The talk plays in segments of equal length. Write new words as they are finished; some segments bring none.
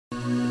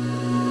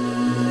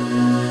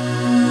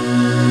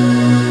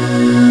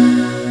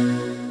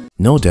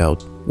No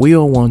doubt, we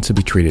all want to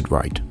be treated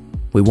right.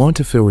 We want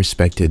to feel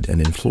respected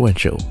and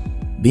influential.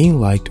 Being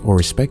liked or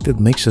respected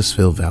makes us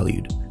feel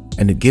valued,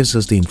 and it gives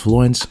us the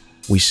influence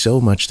we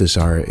so much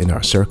desire in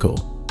our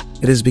circle.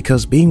 It is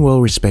because being well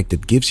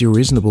respected gives you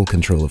reasonable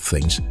control of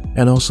things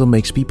and also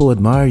makes people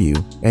admire you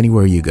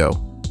anywhere you go.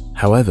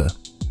 However,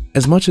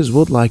 as much as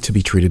we'd like to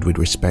be treated with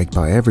respect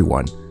by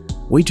everyone,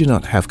 we do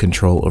not have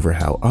control over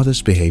how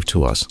others behave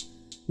to us.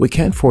 We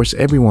can't force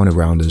everyone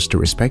around us to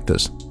respect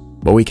us,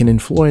 but we can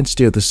influence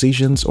their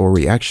decisions or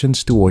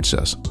reactions towards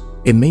us.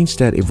 It means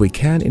that if we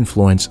can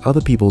influence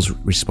other people's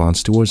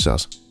response towards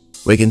us,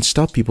 we can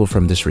stop people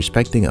from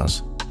disrespecting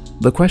us.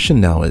 The question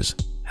now is,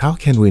 how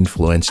can we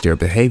influence their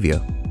behavior?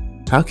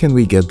 How can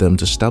we get them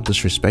to stop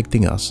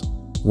disrespecting us?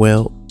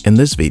 Well, in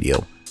this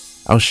video,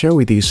 I'll share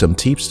with you some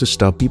tips to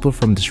stop people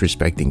from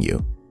disrespecting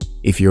you.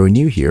 If you're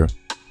new here,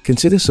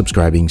 consider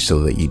subscribing so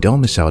that you don't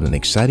miss out on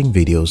exciting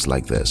videos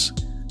like this.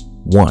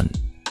 1.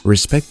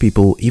 Respect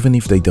people even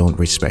if they don't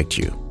respect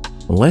you.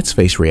 Let's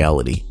face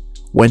reality.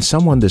 When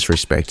someone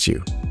disrespects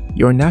you,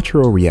 your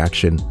natural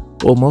reaction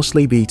will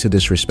mostly be to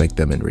disrespect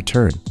them in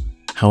return.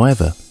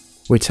 However,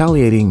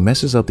 retaliating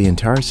messes up the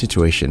entire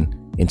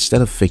situation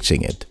instead of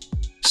fixing it.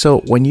 So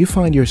when you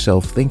find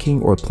yourself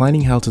thinking or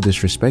planning how to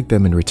disrespect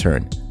them in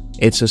return,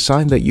 it's a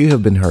sign that you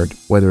have been hurt,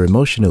 whether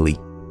emotionally,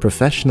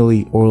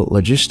 professionally, or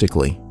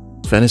logistically.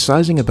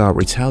 Fantasizing about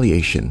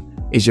retaliation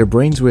is your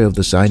brain's way of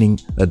designing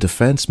a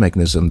defense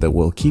mechanism that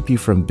will keep you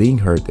from being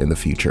hurt in the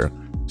future.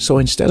 So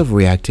instead of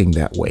reacting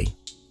that way,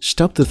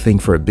 stop to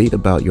think for a bit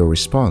about your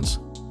response.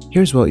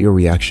 Here's what your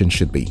reaction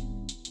should be.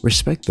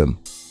 Respect them.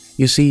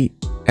 You see,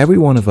 every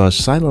one of us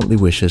silently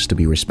wishes to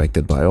be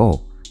respected by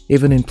all,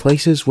 even in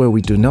places where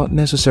we do not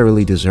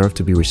necessarily deserve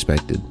to be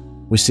respected.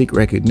 We seek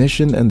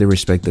recognition and the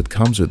respect that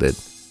comes with it.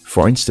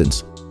 For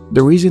instance,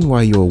 the reason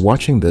why you are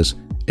watching this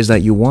is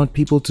that you want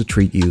people to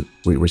treat you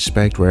with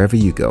respect wherever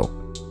you go.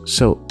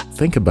 So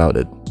think about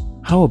it.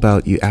 How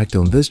about you act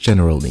on this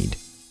general need?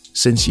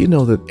 Since you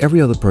know that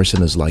every other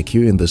person is like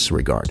you in this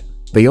regard,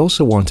 they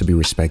also want to be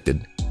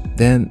respected,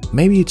 then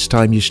maybe it's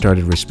time you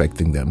started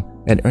respecting them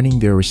and earning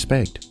their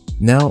respect.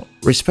 Now,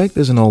 respect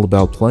isn't all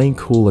about playing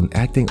cool and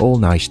acting all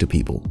nice to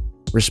people.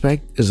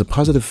 Respect is a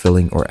positive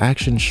feeling or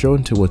action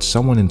shown towards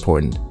someone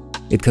important.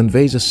 It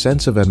conveys a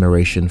sense of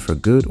admiration for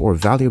good or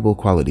valuable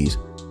qualities,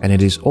 and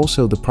it is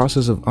also the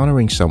process of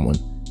honoring someone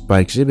by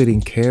exhibiting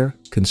care,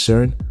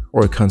 concern,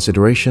 or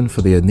consideration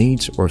for their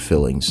needs or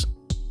feelings.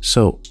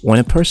 So, when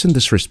a person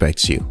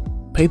disrespects you,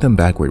 pay them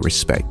back with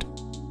respect.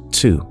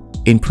 2.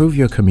 Improve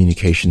your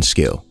communication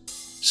skill.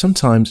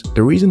 Sometimes,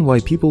 the reason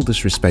why people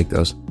disrespect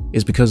us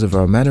is because of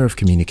our manner of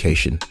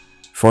communication.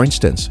 For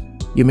instance,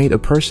 you meet a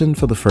person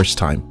for the first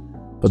time,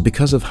 but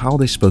because of how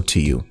they spoke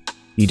to you,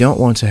 you don't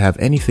want to have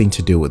anything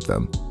to do with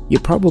them. You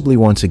probably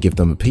want to give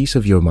them a piece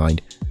of your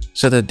mind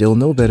so that they'll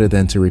know better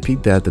than to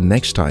repeat that the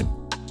next time.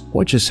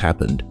 What just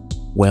happened?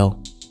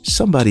 Well,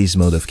 somebody's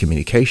mode of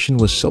communication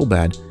was so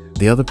bad,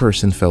 the other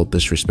person felt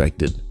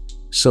disrespected.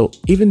 So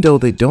even though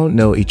they don't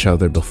know each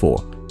other before,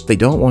 they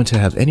don't want to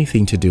have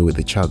anything to do with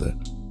each other.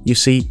 You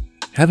see,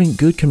 having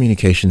good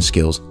communication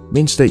skills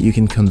means that you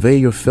can convey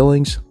your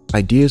feelings,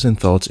 ideas, and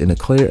thoughts in a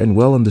clear and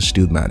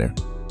well-understood manner.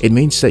 It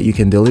means that you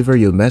can deliver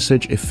your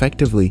message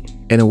effectively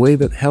in a way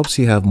that helps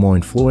you have more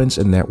influence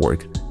and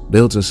network,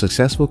 builds a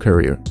successful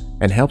career,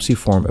 and helps you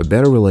form a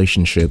better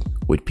relationship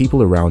with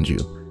people around you,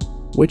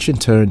 which in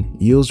turn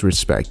yields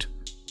respect.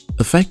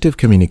 Effective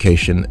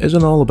communication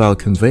isn't all about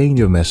conveying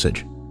your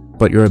message,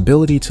 but your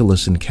ability to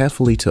listen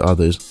carefully to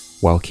others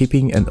while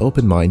keeping an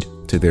open mind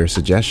to their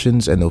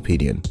suggestions and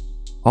opinion.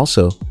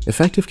 Also,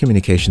 effective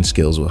communication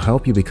skills will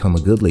help you become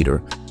a good leader,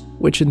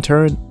 which in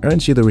turn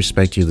earns you the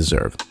respect you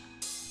deserve.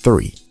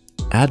 3.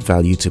 Add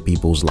value to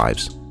people's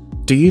lives.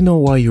 Do you know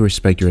why you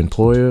respect your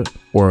employer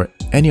or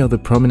any other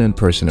prominent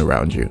person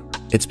around you?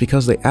 It's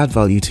because they add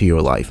value to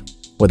your life,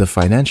 whether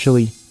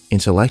financially,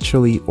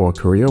 intellectually, or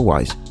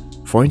career-wise.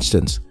 For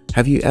instance,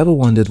 have you ever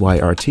wondered why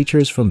our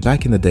teachers from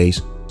back in the days,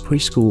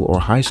 preschool or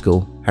high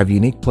school, have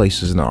unique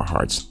places in our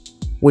hearts?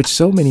 With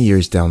so many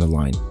years down the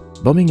line,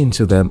 bumping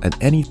into them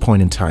at any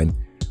point in time,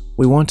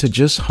 we want to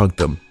just hug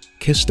them,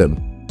 kiss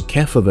them,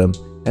 care for them,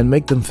 and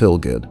make them feel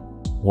good.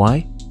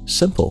 Why?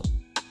 Simple.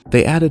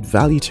 They added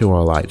value to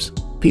our lives.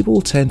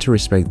 People tend to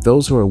respect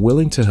those who are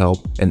willing to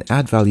help and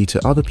add value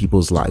to other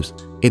people's lives.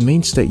 It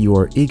means that you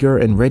are eager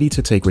and ready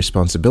to take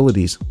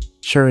responsibilities,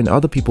 share in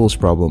other people's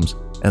problems,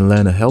 and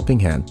lend a helping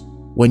hand.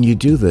 When you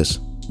do this,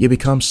 you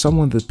become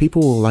someone that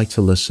people will like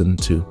to listen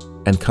to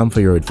and come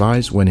for your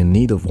advice when in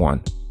need of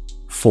one.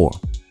 4.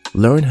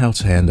 Learn how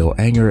to handle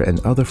anger and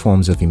other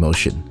forms of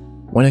emotion.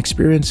 When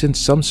experiencing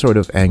some sort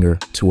of anger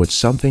towards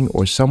something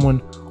or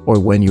someone, or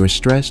when you are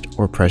stressed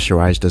or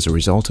pressurized as a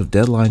result of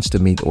deadlines to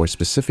meet or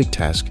specific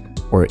tasks,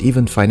 or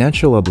even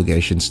financial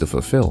obligations to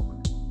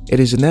fulfill, it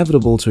is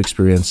inevitable to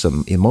experience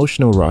some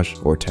emotional rush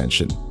or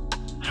tension.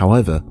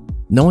 However,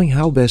 knowing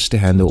how best to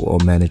handle or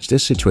manage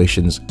these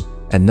situations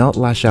and not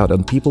lash out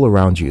on people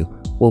around you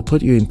will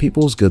put you in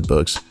people's good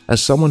books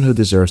as someone who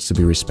deserves to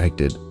be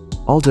respected.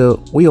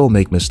 Although we all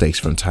make mistakes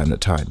from time to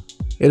time,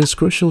 it is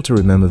crucial to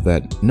remember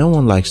that no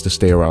one likes to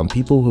stay around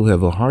people who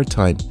have a hard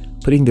time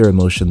putting their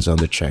emotions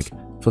under check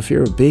for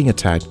fear of being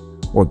attacked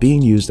or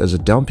being used as a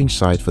dumping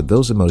site for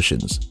those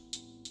emotions.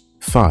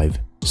 5.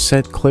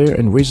 Set clear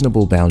and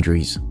reasonable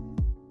boundaries.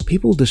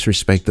 People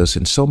disrespect us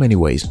in so many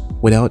ways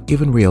without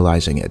even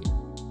realizing it.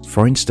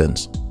 For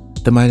instance,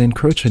 they might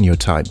encroach on your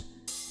time,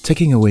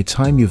 taking away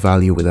time you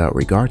value without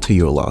regard to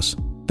your loss.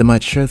 They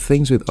might share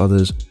things with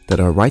others that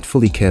are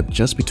rightfully kept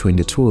just between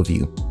the two of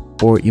you,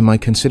 or you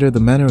might consider the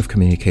manner of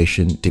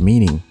communication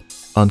demeaning,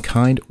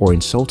 unkind, or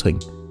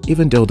insulting,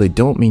 even though they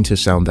don't mean to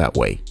sound that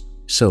way.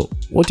 So,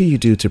 what do you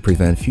do to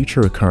prevent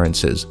future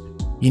occurrences?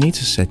 You need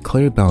to set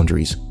clear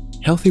boundaries.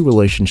 Healthy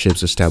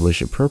relationships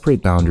establish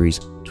appropriate boundaries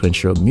to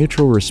ensure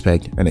mutual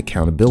respect and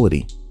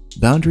accountability.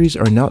 Boundaries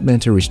are not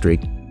meant to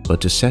restrict, but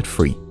to set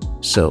free.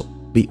 So,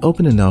 be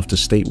open enough to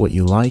state what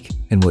you like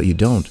and what you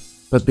don't,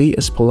 but be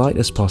as polite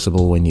as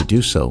possible when you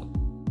do so.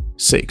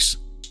 6.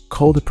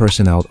 Call the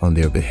person out on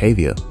their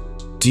behavior.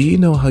 Do you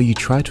know how you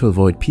try to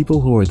avoid people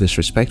who are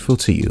disrespectful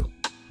to you?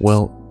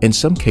 Well, in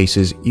some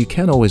cases, you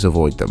can't always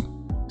avoid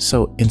them.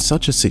 So, in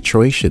such a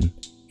situation,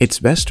 it's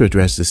best to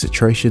address the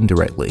situation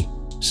directly.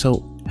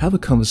 So, have a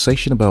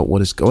conversation about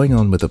what is going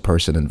on with the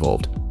person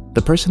involved.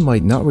 The person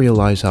might not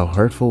realize how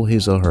hurtful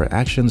his or her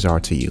actions are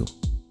to you.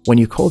 When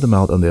you call them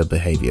out on their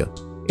behavior,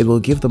 it will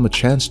give them a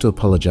chance to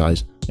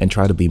apologize and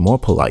try to be more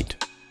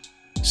polite.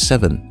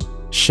 7.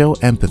 Show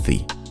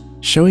empathy.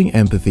 Showing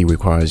empathy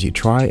requires you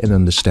try and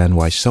understand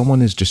why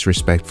someone is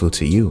disrespectful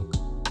to you.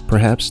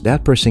 Perhaps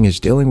that person is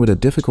dealing with a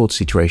difficult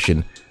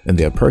situation in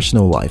their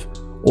personal life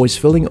or is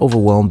feeling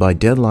overwhelmed by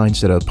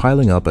deadlines that are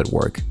piling up at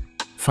work.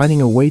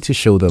 Finding a way to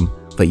show them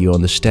that you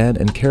understand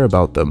and care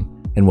about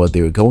them and what they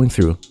are going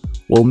through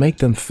will make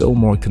them feel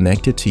more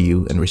connected to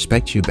you and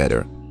respect you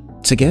better.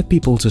 To get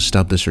people to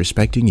stop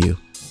disrespecting you,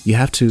 you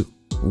have to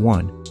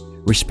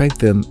 1. Respect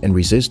them and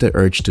resist the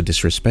urge to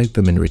disrespect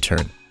them in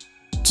return.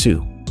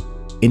 2.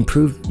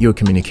 Improve your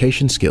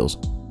communication skills.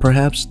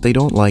 Perhaps they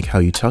don't like how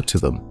you talk to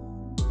them.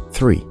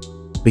 3.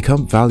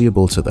 Become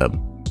valuable to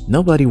them.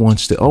 Nobody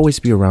wants to always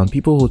be around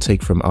people who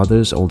take from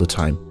others all the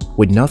time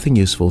with nothing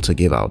useful to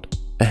give out.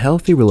 A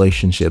healthy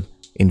relationship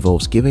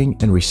involves giving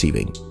and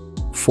receiving.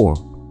 4.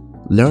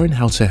 Learn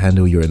how to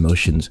handle your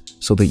emotions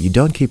so that you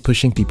don't keep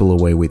pushing people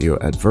away with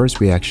your adverse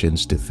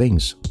reactions to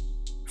things.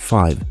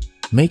 5.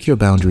 Make your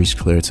boundaries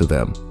clear to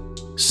them.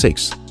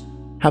 6.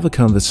 Have a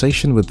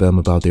conversation with them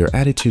about their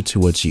attitude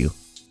towards you.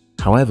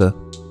 However,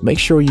 make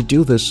sure you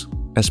do this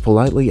as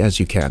politely as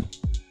you can.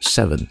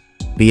 7.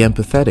 Be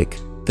empathetic.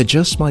 They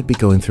just might be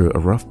going through a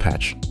rough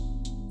patch.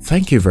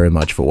 Thank you very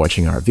much for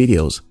watching our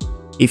videos.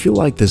 If you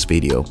like this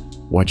video,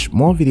 watch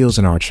more videos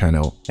on our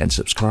channel and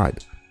subscribe.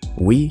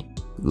 We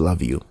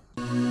love you.